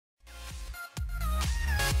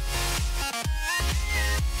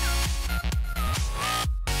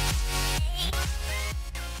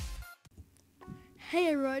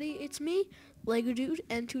everybody, it's me, Lego Dude,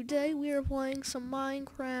 and today we are playing some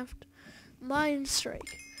Minecraft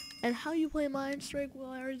Minstrike. And how you play Minstrike,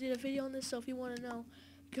 well, I already did a video on this, so if you want to know,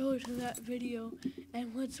 go to that video,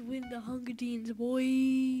 and let's win the Hunger Games,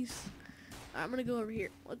 boys. I'm gonna go over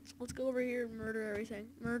here. Let's go over here and murder everything.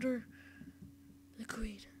 Murder the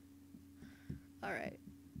queen. Alright.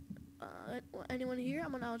 Anyone here?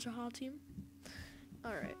 I'm on Al Jahal team.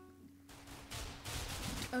 Alright.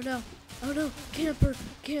 Oh no. Oh no. Camper.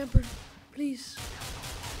 Camper. Please.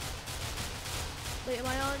 Wait, am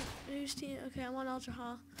I on whose team? Okay, I'm on Al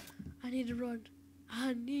Jahal. I need to run.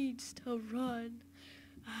 I need to run.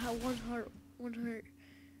 I have one heart. One heart.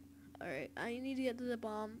 Alright, I need to get to the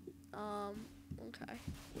bomb. Okay.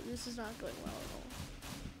 Well, this is not going well at all.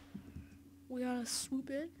 We gotta swoop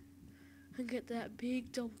in and get that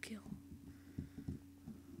big double kill.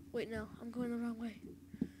 Wait, no. I'm going the wrong way.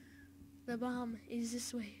 The bomb is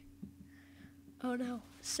this way. Oh no.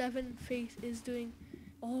 7 Faith is doing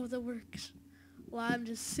all the works while I'm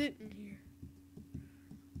just sitting here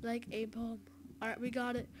like a bomb. Alright, we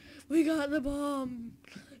got it. We got the bomb.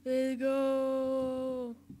 Let's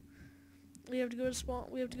go. We have to go to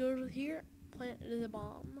spawn. We have to go to here. Plant the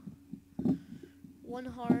bomb. 1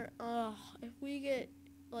 heart. Ugh. If we get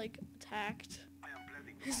like attacked,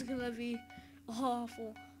 it's gonna be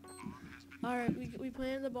awful. Alright, we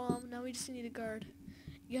planted the bomb. Now we just need a guard.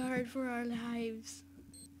 Guard for our lives.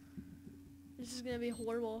 This is gonna be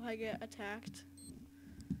horrible if I get attacked.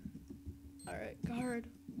 Alright, guard.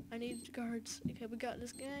 I need guards. Okay, we got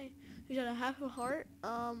this guy. He's got a half a heart.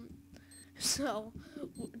 So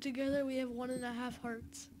together we have 1.5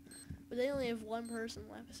 hearts. But they only have 1 person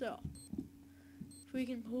left. So if we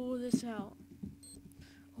can pull this out,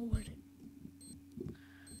 we'll win it.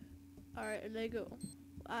 Alright, and they go.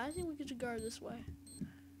 I think we could guard this way.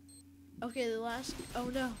 Okay, the last. Oh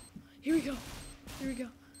no! Here we go. Here we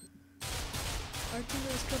go. Our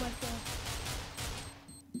teammates go by fall.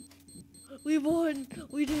 We won.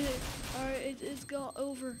 We did it. All right, it's got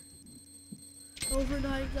over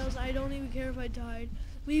 9,000. I don't even care if I died.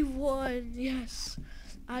 We won. Yes,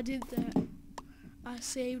 I did that. I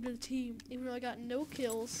saved the team, even though I got no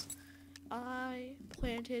kills. I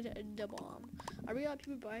planted the bomb. I really got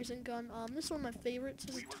people bison gun. This is one of my favorites.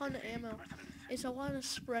 There's a ton of ammo. It's a lot of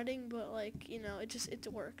spreading, but like, you know, it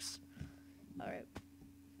works. Alright.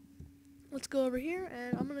 Let's go over here,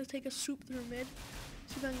 and I'm gonna take a swoop through mid.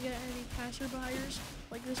 See if I can get any passerbyers,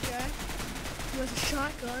 like this guy, who has a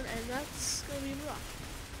shotgun, and that's gonna be rough.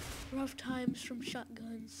 Rough times from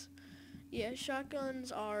shotguns. Yeah,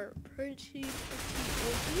 shotguns are pretty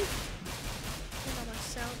OP. Turn on my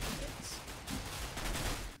sound effects.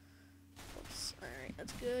 Oops. Alright,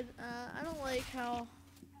 that's good. I don't like how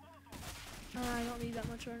I don't need that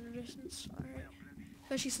much run resistance. Alright.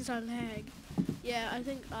 Especially since I lag. Yeah, I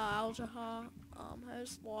think Al Jahal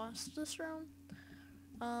has lost this round.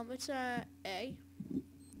 It's at A.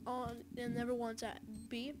 And everyone's at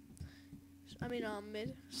B. I mean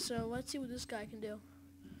mid. So let's see what this guy can do.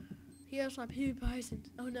 He has my PB Bison.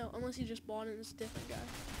 Oh no, unless he just bought in this different guy.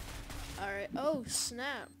 Alright. Oh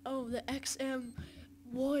snap. Oh, the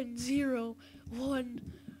XM101.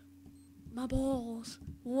 My balls.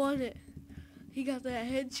 Won it. He got that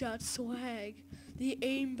headshot swag. The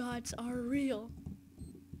aimbots are real.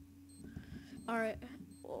 Alright.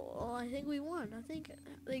 Well, I think we won. I think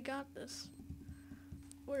they got this.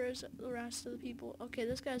 Where is the rest of the people? Okay,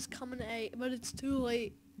 this guy's coming to A, but it's too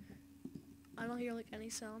late. I don't hear like any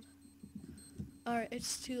sound. Alright,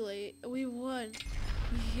 it's too late. We won.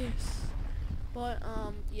 Yes. But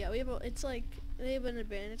yeah, it's like they have an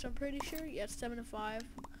advantage, I'm pretty sure. Yeah, it's 7-5.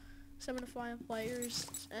 7-5 players,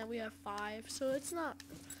 and we have 5, so it's not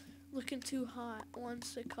looking too hot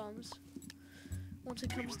once it comes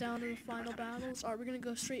down to the final battles. Alright, we're gonna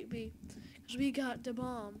go straight B, because we got the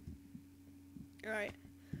bomb. Alright,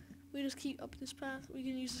 we just keep up this path. We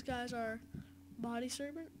can use this guy as our body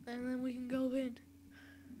servant, and then we can go in.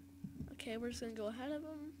 Okay, we're just gonna go ahead of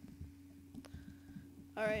him.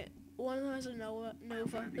 Alright, one of them has a Nova.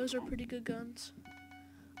 Those are pretty good guns.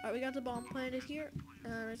 Alright, we got the bomb planted here.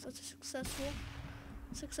 It's a successful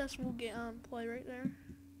play right there.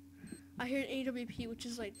 I hear an AWP, which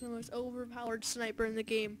is like the most overpowered sniper in the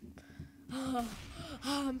game.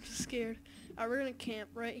 I'm scared. Alright, we're gonna camp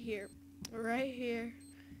right here. Right here.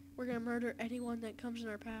 We're gonna murder anyone that comes in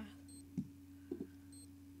our path.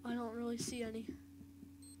 I don't really see any.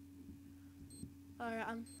 Alright,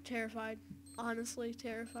 I'm terrified. Honestly,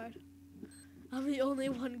 terrified. I'm the only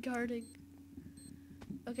one guarding.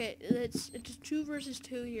 Okay, it's 2 versus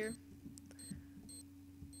 2 here.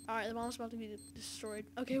 Alright, the bomb's about to be destroyed.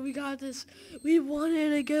 Okay, we got this. We won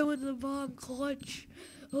it again with the bomb clutch.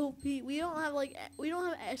 Oh, Pete, we don't have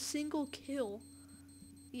a single kill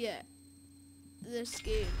yet this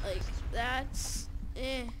game. Like, that's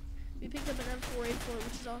We picked up an M4A4,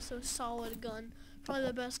 which is also a solid gun. Probably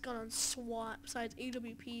the best gun on SWAT besides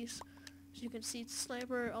AWPs. As you can see, it's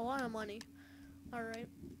sniper, a lot of money. Alright.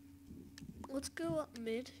 Let's go up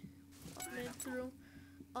mid through.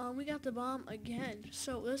 We got the bomb again.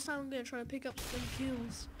 So this time I'm gonna try to pick up some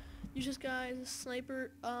kills. Use this guy as a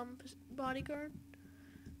sniper bodyguard.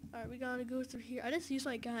 Alright, we gotta go through here. I just use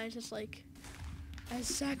my guys just like as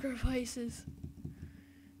sacrifices.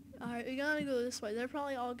 Alright, we gotta go this way. They're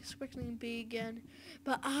probably all expecting B again.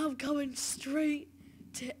 But I'm coming straight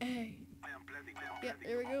to A. Yeah,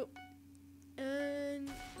 there we go. And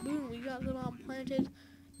boom, we got the bomb planted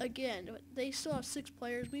again. They still have 6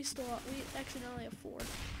 players. We actually only have 4.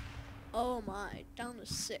 Oh my, down to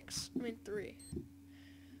 6. I mean 3.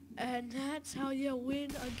 And that's how you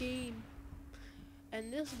win a game.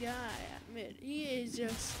 And this guy at mid, he is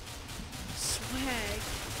just swag.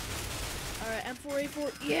 Alright,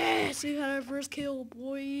 M4A4. Yes! We got our first kill,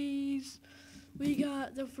 boys. We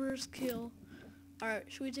got the first kill.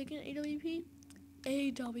 Alright, should we take an AWP?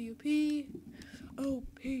 AWP.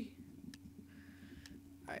 OP.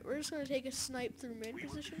 Alright, we're just gonna take a snipe through mid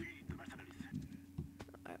position.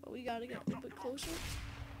 Alright, well, we gotta get a little bit closer.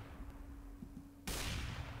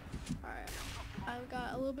 Alright, I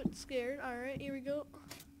got a little bit scared. Alright, here we go.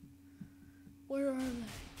 Where are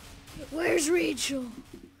they? Where's Rachel?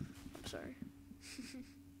 I'm sorry.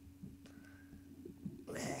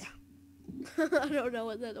 I don't know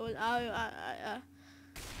what that was.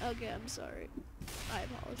 Okay, I'm sorry. I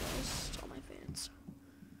apologize to all my fans.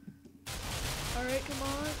 Alright, come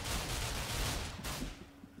on.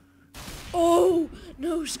 Oh!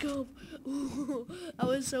 No scope! Ooh, I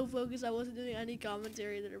was so focused I wasn't doing any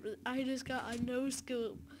commentary there, but I just got a no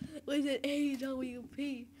scope with an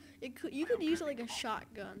AWP. You could use it like a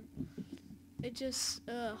shotgun. It just,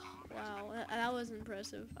 wow, that was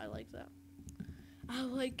impressive. I like that. I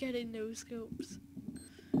like getting no scopes.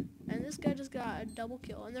 And this guy just got a double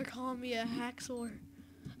kill, and they're calling me a hacksaw.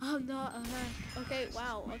 I'm not a hack. Okay,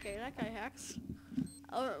 wow. Okay, that guy hacks.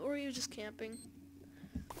 Or he was just camping.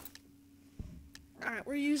 Alright,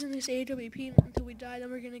 we're using this AWP until we die,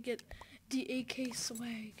 then we're gonna get the AK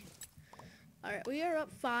swag. Alright, we are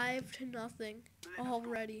up 5-0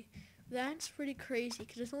 already. That's pretty crazy,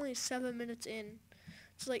 because it's only 7 minutes in.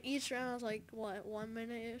 So, like, each round is, like, what, 1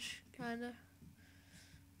 minute-ish, kinda?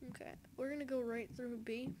 Okay, we're gonna go right through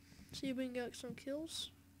B. See if we can get some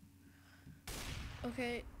kills.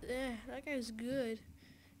 Okay, yeah, that guy's good.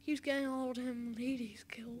 He's getting all them ladies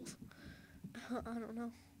kills. I don't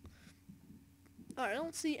know. Alright, I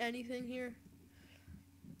don't see anything here.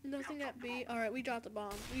 Nothing at B. Alright, we dropped the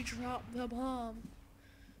bomb. We dropped the bomb.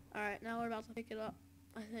 Alright, now we're about to pick it up,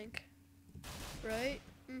 I think. Right?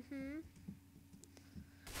 Mm-hmm.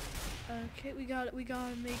 Okay, we got it. We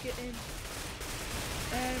gotta make it in.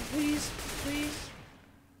 And please, please.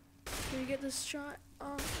 Can we get this shot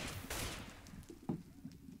off?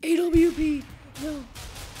 AWP! No.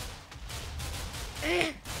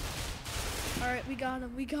 Alright, we got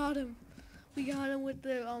him. We got him. We got him with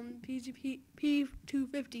the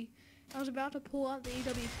P250. I was about to pull out the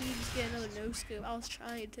AWP just get another no scope. I was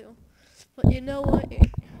trying to. But you know what?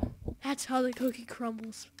 That's how the cookie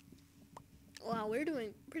crumbles. Wow, we're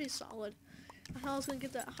doing pretty solid. I thought I was gonna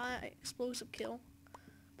get that high explosive kill.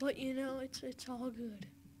 But you know, it's all good.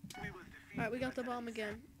 Alright, we got the bomb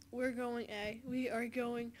again. We're going A. We are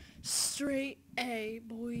going straight A,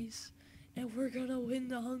 boys. And we're gonna win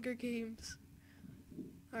the Hunger Games.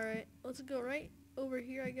 Alright, let's go right over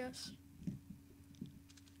here, I guess.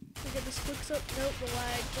 We get the spooks up. Nope, the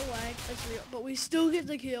lag, that's real. But we still get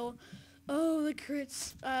the kill. Oh, the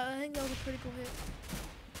crits. I think that was a critical hit.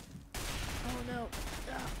 Oh no.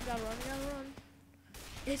 Gotta run.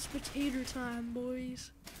 It's potato time,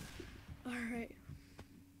 boys. Alright.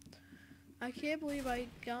 I can't believe I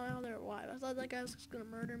got out there alive. I thought that guy was just gonna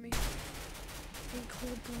murder me in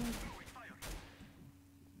cold blood.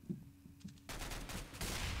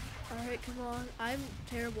 Alright, come on. I'm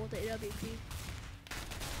terrible at the AWP.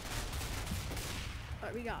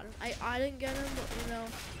 Alright, we got him. I didn't get him, but you know,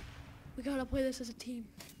 we gotta play this as a team.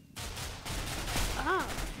 Ah,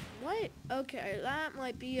 what? Okay, that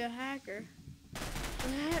might be a hacker.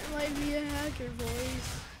 That might be a hacker,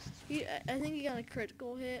 boys. I think he got a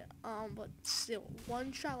critical hit, but still,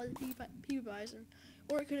 one shot with P Bison,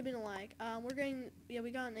 or it could have been a lag.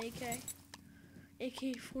 We got an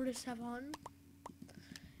AK-47,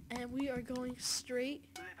 and we are going straight.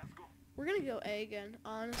 We're gonna go A again,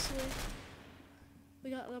 honestly.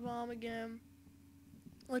 We got the bomb again.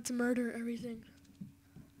 Let's murder everything.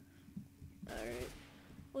 Alright.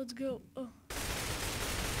 Let's go. Oh.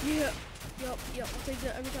 Yeah. Yup. I'll take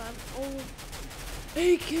that every time. Oh.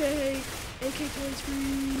 AK! AK points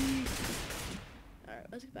free! Alright,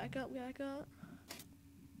 let's back up. Come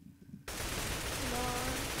on.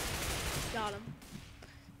 Got him.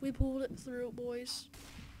 We pulled it through, boys.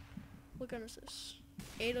 What gun is this?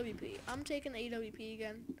 AWP. I'm taking AWP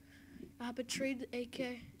again. I betrayed the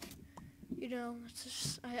AK. You know, it's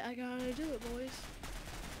just, I gotta do it, boys.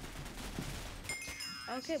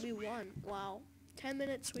 Okay, we won. Wow. 10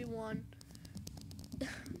 minutes, we won.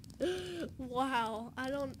 Wow.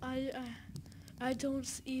 I don't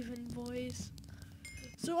even, boys.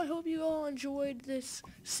 So I hope you all enjoyed this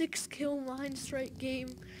 6-kill Minstrike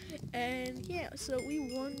game. And yeah, so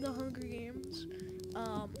we won the Hunger Games.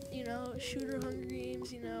 You know, shooter Hunger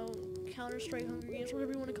Games, you know, Counter-Strike Hunger Games,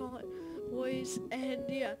 whatever you want to call it, boys. And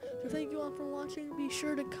yeah, so thank you all for watching. Be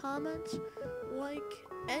sure to comment, like,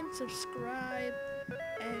 and subscribe.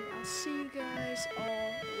 And I'll see you guys all